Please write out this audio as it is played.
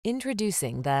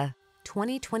Introducing the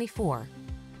 2024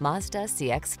 Mazda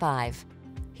CX-5.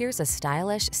 Here's a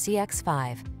stylish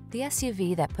CX-5, the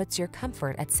SUV that puts your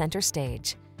comfort at center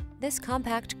stage. This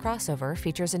compact crossover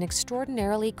features an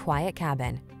extraordinarily quiet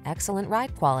cabin, excellent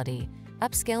ride quality,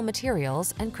 upscale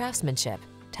materials and craftsmanship,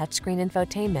 touchscreen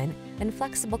infotainment, and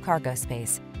flexible cargo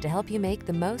space to help you make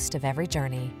the most of every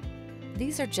journey.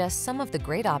 These are just some of the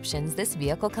great options this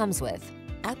vehicle comes with: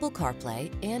 Apple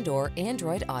CarPlay and/or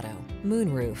Android Auto,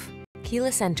 moonroof,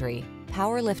 keyless entry,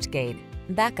 power liftgate,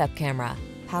 backup camera,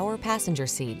 power passenger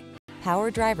seat, power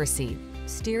driver seat,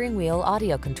 steering wheel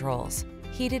audio controls,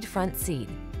 heated front seat,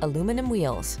 aluminum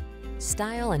wheels.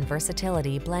 Style and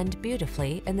versatility blend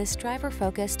beautifully in this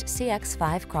driver-focused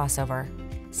CX-5 crossover.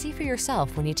 See for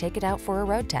yourself when you take it out for a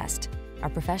road test. Our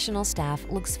professional staff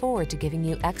looks forward to giving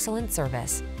you excellent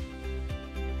service.